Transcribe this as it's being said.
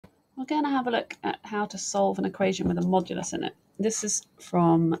we're going to have a look at how to solve an equation with a modulus in it. This is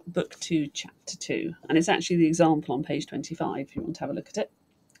from Book 2, Chapter 2, and it's actually the example on page 25 if you want to have a look at it.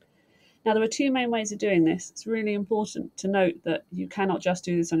 Now, there are two main ways of doing this. It's really important to note that you cannot just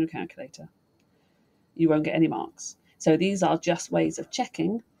do this on your calculator. You won't get any marks. So these are just ways of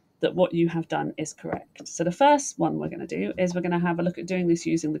checking that what you have done is correct. So the first one we're going to do is we're going to have a look at doing this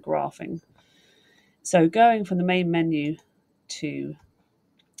using the graphing. So going from the main menu to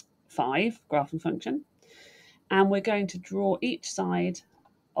 5, graphing function, and we're going to draw each side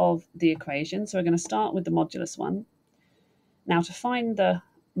of the equation. So we're going to start with the modulus one. Now to find the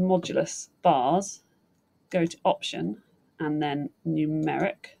modulus bars, go to option and then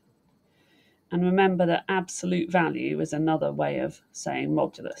numeric. And remember that absolute value is another way of saying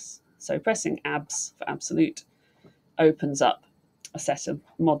modulus. So pressing abs for absolute opens up a set of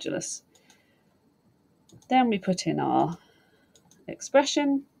modulus. Then we put in our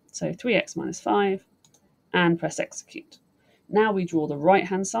expression, so 3x minus 5, and press execute. Now we draw the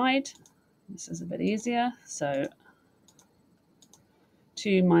right-hand side. This is a bit easier. So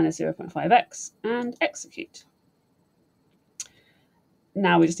 2 minus 0.5x and execute.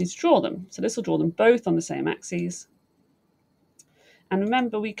 Now we just need to draw them. So this will draw them both on the same axes. And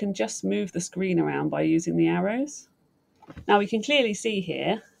remember, we can just move the screen around by using the arrows. Now we can clearly see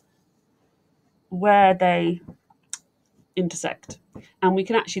here where they intersect. And we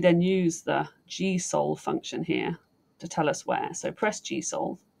can actually then use the gsolve function here to tell us where. So press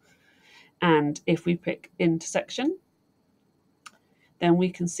gsolve. And if we pick intersection, then we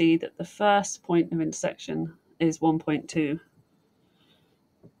can see that the first point of intersection is 1.2,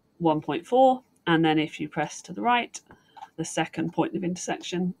 1.4. And then if you press to the right, the second point of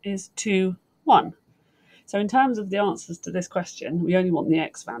intersection is 2, 1. So in terms of the answers to this question, we only want the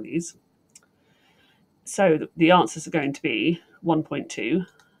x values. So the answers are going to be 1.2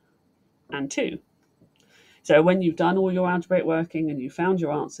 and 2. So when you've done all your algebraic working and you found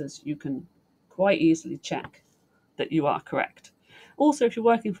your answers, you can quite easily check that you are correct. Also, if you're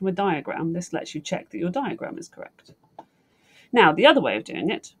working from a diagram, this lets you check that your diagram is correct. Now, the other way of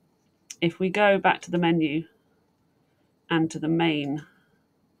doing it, if we go back to the menu and to the main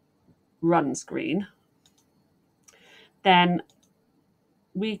run screen, then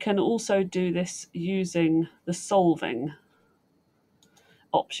we can also do this using the solving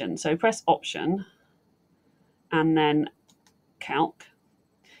option. So press option and then calc,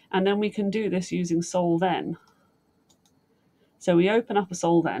 and then we can do this using SolveN. So we open up a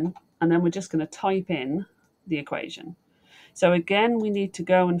SolveN and then we're just going to type in the equation. So again, we need to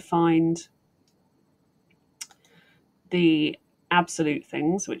go and find the absolute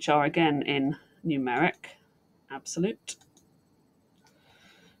things, which are again in numeric, absolute,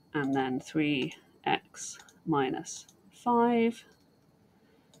 and then 3x minus 5.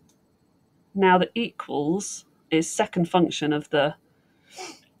 Now the equals is second function of the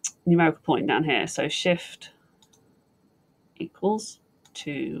numerical point down here. So shift equals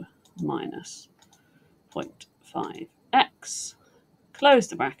 2 minus 0.5x, close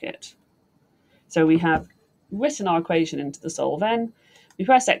the bracket. So we have written our equation into the SolveN, we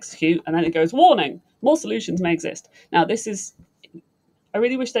press execute, and then it goes, warning, more solutions may exist. Now this is, I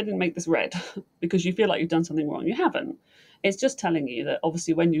really wish they didn't make this red because you feel like you've done something wrong. You haven't. It's just telling you that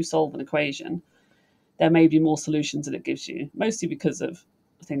obviously when you solve an equation, there may be more solutions that it gives you, mostly because of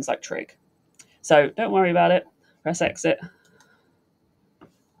things like trig. So don't worry about it, press exit,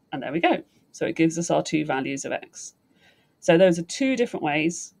 and there we go. So it gives us our two values of x. So those are two different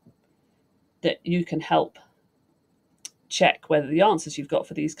ways that you can help check whether the answers you've got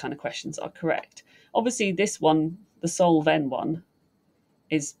for these kind of questions are correct. Obviously this one, the SolveN one,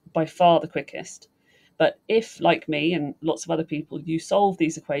 is by far the quickest. But if, like me and lots of other people, you solve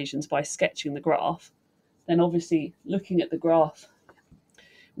these equations by sketching the graph, then obviously looking at the graph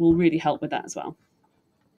will really help with that as well.